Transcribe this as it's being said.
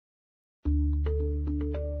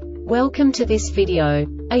Welcome to this video.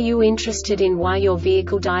 Are you interested in why your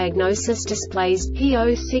vehicle diagnosis displays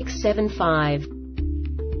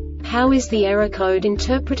P0675? How is the error code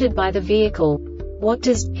interpreted by the vehicle? What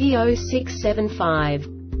does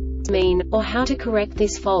P0675 mean, or how to correct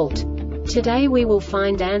this fault? Today we will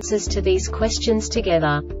find answers to these questions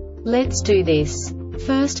together. Let's do this.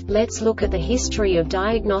 First, let's look at the history of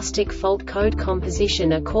diagnostic fault code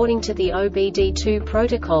composition according to the OBD2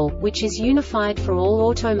 protocol, which is unified for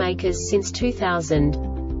all automakers since 2000.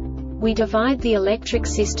 We divide the electric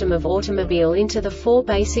system of automobile into the four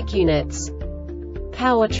basic units: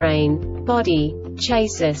 powertrain, body,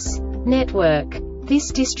 chassis, network. This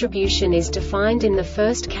distribution is defined in the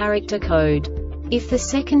first character code. If the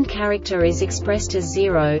second character is expressed as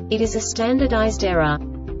 0, it is a standardized error.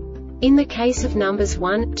 In the case of numbers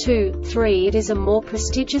 1, 2, 3, it is a more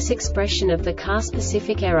prestigious expression of the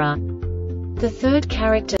car-specific error. The third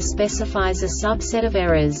character specifies a subset of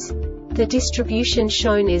errors. The distribution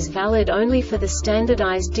shown is valid only for the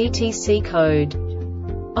standardized DTC code.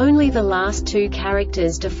 Only the last two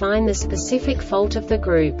characters define the specific fault of the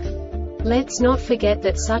group. Let's not forget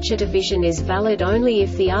that such a division is valid only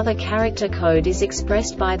if the other character code is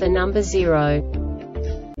expressed by the number 0.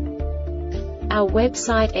 Our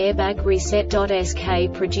website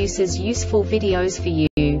airbagreset.sk produces useful videos for you.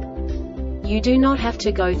 You do not have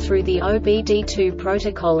to go through the OBD2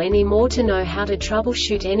 protocol anymore to know how to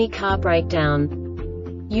troubleshoot any car breakdown.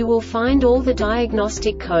 You will find all the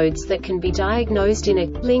diagnostic codes that can be diagnosed in a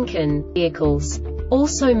Lincoln vehicles.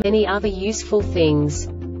 Also many other useful things.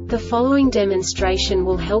 The following demonstration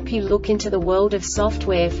will help you look into the world of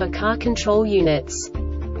software for car control units.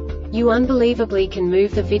 You unbelievably can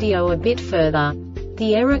move the video a bit further.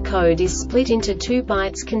 The error code is split into 2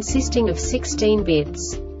 bytes consisting of 16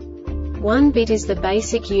 bits. 1 bit is the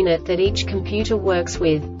basic unit that each computer works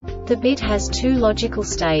with. The bit has 2 logical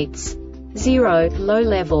states: 0, low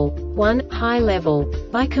level, 1, high level.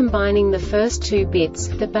 By combining the first 2 bits,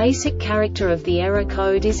 the basic character of the error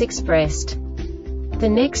code is expressed. The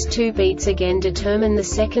next 2 beats again determine the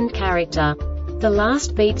second character. The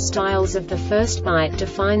last beat styles of the first byte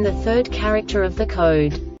define the third character of the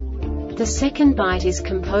code. The second byte is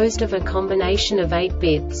composed of a combination of 8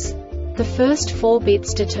 bits. The first 4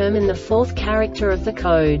 bits determine the fourth character of the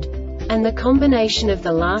code. And the combination of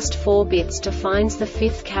the last 4 bits defines the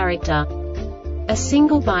fifth character. A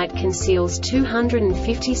single byte conceals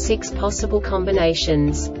 256 possible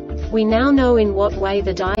combinations. We now know in what way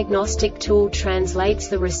the diagnostic tool translates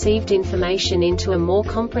the received information into a more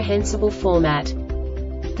comprehensible format.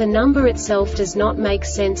 The number itself does not make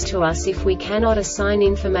sense to us if we cannot assign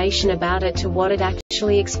information about it to what it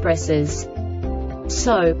actually expresses.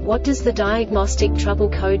 So, what does the Diagnostic Trouble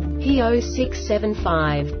Code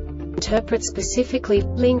P0675 interpret specifically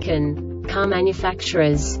for Lincoln car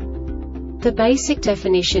manufacturers? The basic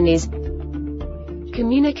definition is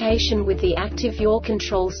communication with the active yaw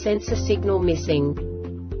control sensor signal missing.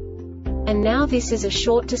 And now this is a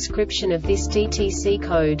short description of this DTC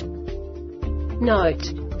code.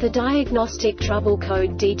 Note: the Diagnostic Trouble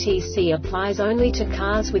Code DTC applies only to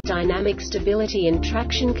cars with dynamic stability and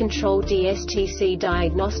traction control. DSTC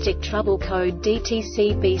Diagnostic Trouble Code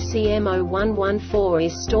DTC BCM0114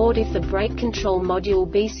 is stored if the brake control module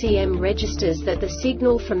BCM registers that the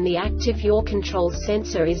signal from the active yaw control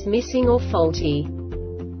sensor is missing or faulty.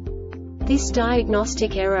 This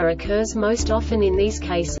diagnostic error occurs most often in these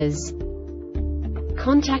cases: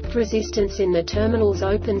 contact resistance in the terminals,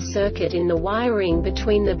 open circuit in the wiring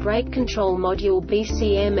between the brake control module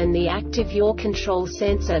BCM and the active yaw control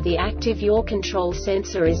sensor. The active yaw control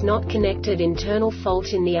sensor is not connected, internal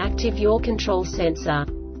fault in the active yaw control sensor.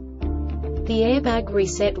 The Airbag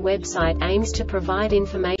Reset website aims to provide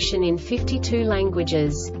information in 52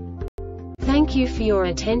 languages. Thank you for your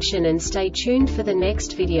attention and stay tuned for the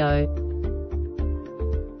next video.